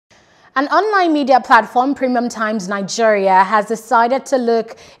An online media platform, Premium Times Nigeria, has decided to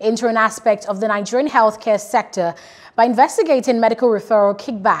look into an aspect of the Nigerian healthcare sector by investigating medical referral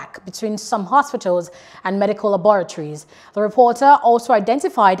kickback between some hospitals and medical laboratories. The reporter also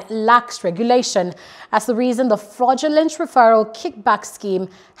identified lax regulation as the reason the fraudulent referral kickback scheme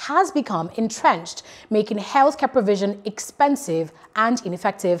has become entrenched, making healthcare provision expensive and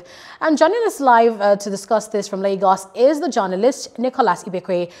ineffective. And joining us live to discuss this from Lagos is the journalist Nicholas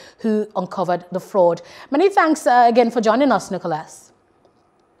Ibekwe, who uncovered the fraud. Many thanks again for joining us, Nicholas.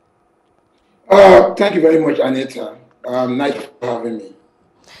 Thank you very much, Anita. Nice for having me.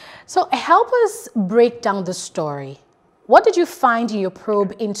 So help us break down the story. What did you find in your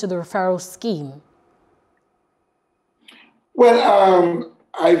probe into the referral scheme? Well,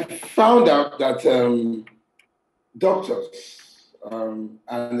 I found out that doctors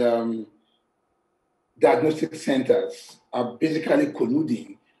and diagnostic centers are basically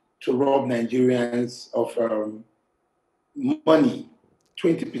colluding to rob Nigerians of money,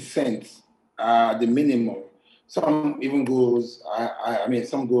 20%, the minimum. Some even goes,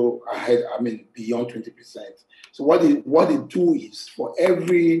 some go ahead, beyond 20%. So what they do is for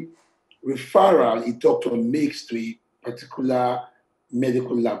every referral a doctor makes to a particular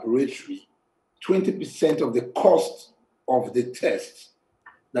medical laboratory, 20% of the cost of the test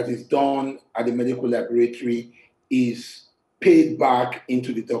that is done at the medical laboratory is paid back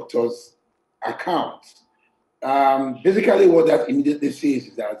into the doctor's account. Basically, what that immediately says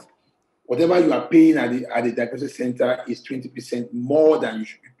is that whatever you are paying at the diagnostic center is 20% more than you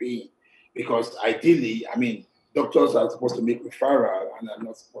should be paying. Because ideally, doctors are supposed to make referral and are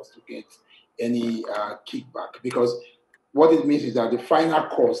not supposed to get any kickback. Because what it means is that the final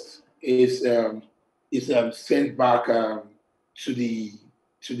cost is sent back to the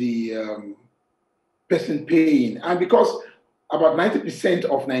person paying. And because about 90%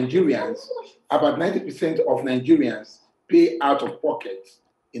 of Nigerians pay out of pocket,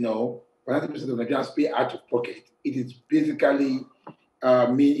 90% of Nigerians pay out of pocket. It is basically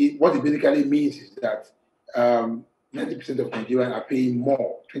what it basically means is that 90% of Nigerians are paying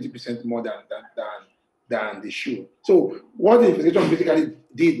more, 20% more than they should. So what the investigation basically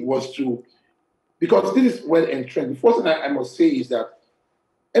did was because this is well entrenched. The first thing I must say is that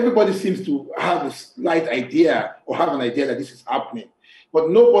everybody seems to have a slight idea or have an idea that this is happening, but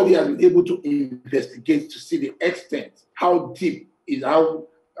nobody has been able to investigate to see the extent, how deep is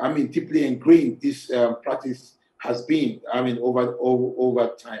deeply ingrained this practice has been, over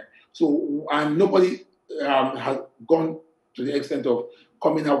time. So, and nobody has gone to the extent of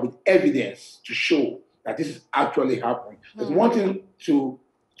coming out with evidence to show that this is actually happening. There's one thing to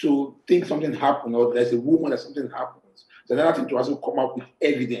think something happened, or there's a rumor that something happens. There's another thing to also come up with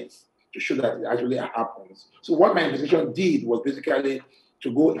evidence to show that it actually happens. So what my investigation did was basically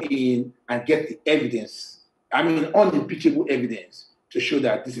to go in and get the evidence, unimpeachable evidence, to show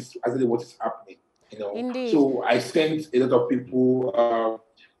that this is actually what is happening. Indeed. So I sent a lot of people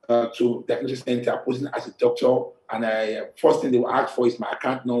to the diagnostic center posing as a doctor, and first thing they will ask for is my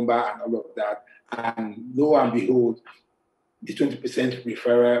account number and all of that. And lo and behold, the 20%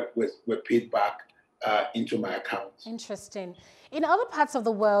 referral were paid back into my account. Interesting. In other parts of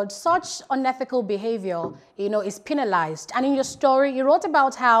the world, such unethical behavior, is penalized. And in your story, you wrote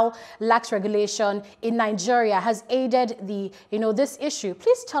about how lax regulation in Nigeria has aided this issue.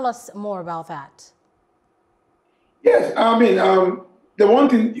 Please tell us more about that. Yes, the one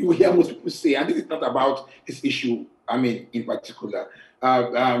thing you hear most people say, and this is not about this issue, in particular,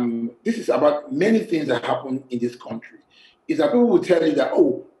 this is about many things that happen in this country, is that people will tell you that,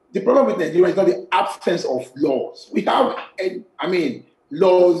 the problem with Nigeria is not the absence of laws. We have,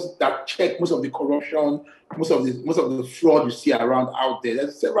 laws that check most of the corruption, most of the fraud you see around out there.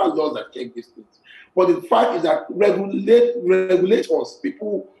 There's several laws that check these things. But the fact is that regulators,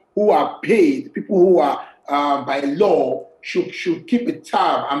 people who are paid, people who are by law, should keep a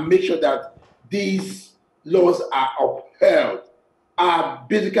tab and make sure that these laws are upheld, are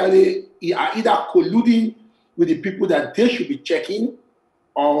basically either colluding with the people that they should be checking,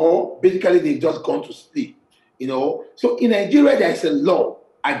 or basically they've just gone to sleep, So in Nigeria, there is a law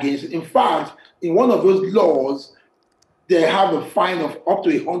against it. In fact, in one of those laws, they have a fine of up to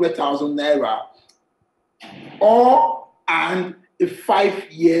 100,000 naira and a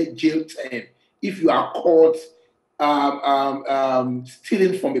 5-year jail term if you are caught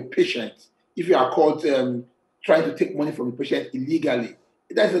stealing from a patient, if you are caught trying to take money from a patient illegally.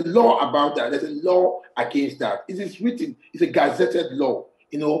 There's a law about that. There's a law against that. It is written. It's a gazetted law.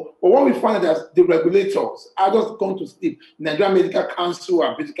 But what we find is that the regulators are just gone to sleep. Nigerian Medical Council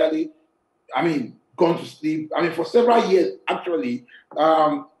are basically, gone to sleep. For several years, actually,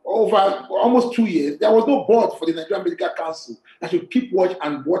 over almost 2 years, there was no board for the Nigerian Medical Council that should keep watch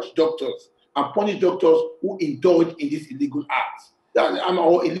and watch doctors and punish doctors who indulge in this illegal acts,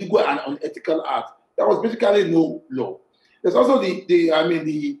 or illegal and unethical acts. There was basically no law. There's also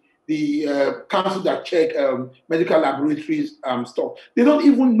the council that check medical laboratories stuff. They don't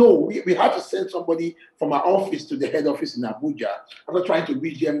even know. We had to send somebody from our office to the head office in Abuja after trying to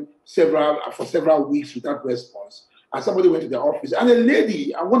reach them for several weeks without response. And somebody went to the office, and a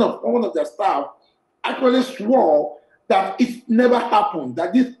lady and one of their staff actually swore that it never happened,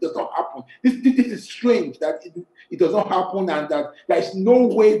 that this does not happen. This is strange, that it does not happen, and that there is no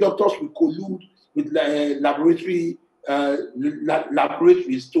way doctors will collude with laboratories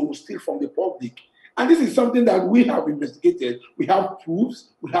to steal from the public. And this is something that we have investigated. We have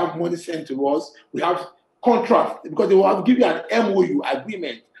proofs, we have money sent to us, we have contracts, because they will give you an MOU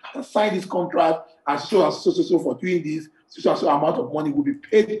agreement and sign this contract, and so for doing this, so amount of money will be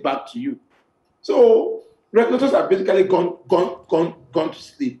paid back to you. So regulators have basically gone to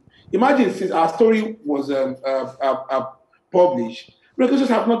sleep. Imagine, since our story was published, regulators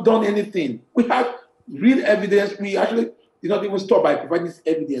have not done anything. We have real evidence. We actually did not even stop by providing this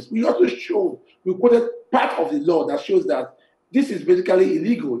evidence. We also showed, we quoted part of the law that shows that this is basically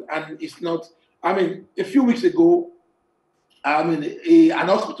illegal, and it's not. I mean, a few weeks ago, an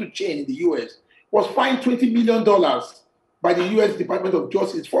hospital chain in the US was fined $20 million by the US Department of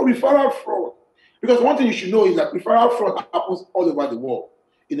Justice for referral fraud. Because one thing you should know is that referral fraud happens all over the world,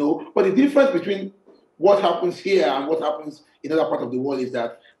 But the difference between what happens here and what happens in other parts of the world is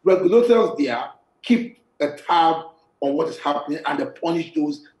that regulators there keep a tab on what is happening, and they punish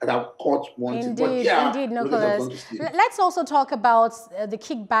those that are caught wanting. Indeed, Nicholas. Let's also talk about the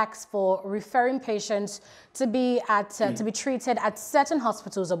kickbacks for referring patients to be treated at certain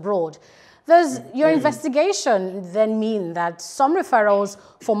hospitals abroad. Does your investigation then mean that some referrals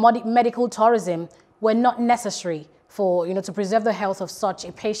for medical tourism were not necessary for, to preserve the health of such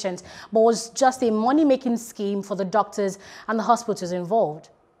a patient, but was just a money-making scheme for the doctors and the hospitals involved?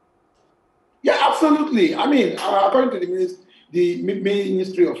 Yeah, absolutely. I mean, according to the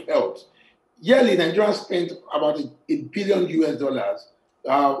Ministry of Health, yearly Nigerians spend about $1 billion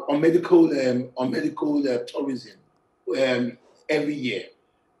on medical tourism every year.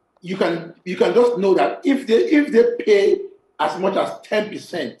 You can just know that if they pay as much as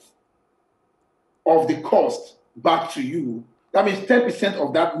 10% of the cost back to you, that means 10%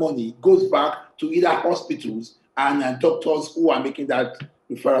 of that money goes back to either hospitals and doctors who are making that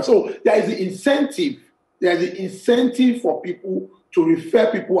referral. So there is the incentive. There is the incentive for people to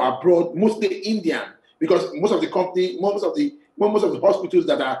refer people abroad, mostly Indian, because most of the hospitals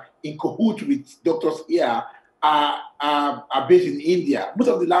that are in cahoots with doctors here are based in India. Most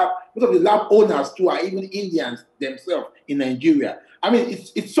of the lab owners too are even Indians themselves in Nigeria. I mean,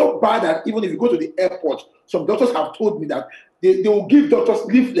 it's so bad that even if you go to the airport, some doctors have told me that they will give doctors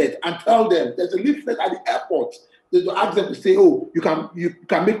leaflet and tell them there's a leaflet at the airport. They will ask them to say, oh, you can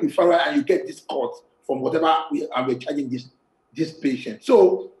make referral and you get this cut from whatever we're charging this patient.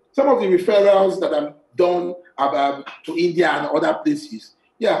 So some of the referrals that are done to India and other places,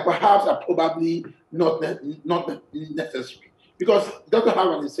 yeah, perhaps are probably not necessary, because doctors have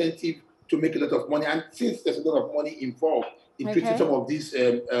an incentive to make a lot of money, and since there's a lot of money involved in treating some of these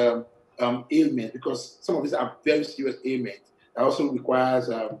ailments, because some of these are very serious ailments that also requires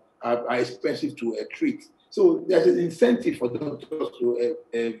are expensive to treat. So there's an incentive for doctors to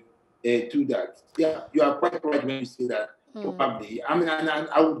do that. Yeah, you are quite right when you say that. Probably, I mean, and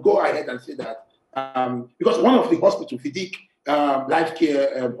I would go ahead and say that because one of the hospitals, Fidik Life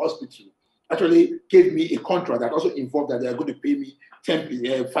Care Hospital, actually gave me a contract that also involved that they are going to pay me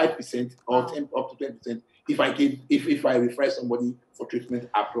 5% or 10 up to 10% if I refer somebody for treatment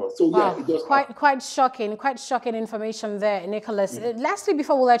abroad. So yeah, it does quite shocking information there, Nicholas. Lastly,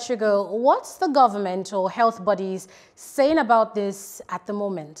 before we let you go, what's the government or health bodies saying about this at the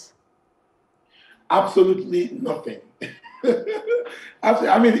moment? Absolutely nothing.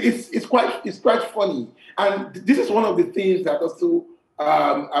 I mean, it's quite funny, and this is one of the things that also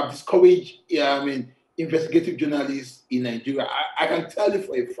I've discouraged. Investigative journalists in Nigeria. I can tell you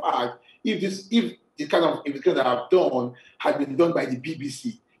for a fact, if the kind of investigation that I've done had been done by the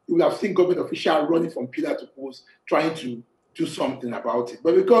BBC, you would have seen government officials running from pillar to post trying to do something about it.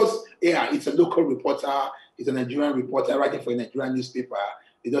 But because it's a local reporter, it's a Nigerian reporter writing for a Nigerian newspaper,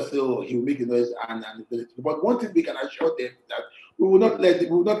 they just say, oh, he will make a noise and but one thing we can assure them is that we will not let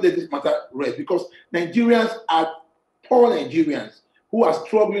this matter rest, because Nigerians are poor Nigerians who are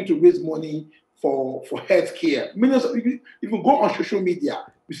struggling to raise money for health care. Millions of people, if you go on social media,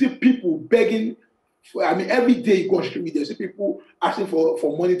 you see people begging I mean, every day you go on social media, you see people asking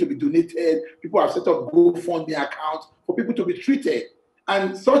for money to be donated. People have set up GoFundMe accounts for people to be treated.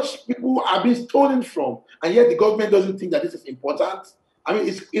 And such people are being stolen from. And yet the government doesn't think that this is important. I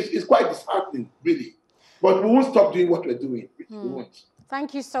mean, it's quite disheartening, really. But we won't stop doing what we're doing. We won't.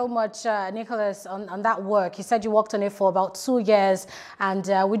 Thank you so much, Nicholas, on that work. You said you worked on it for about 2 years, and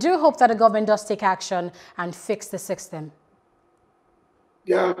we do hope that the government does take action and fix the system.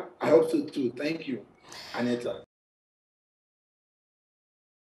 Yeah, I hope so too. Thank you, Aneta.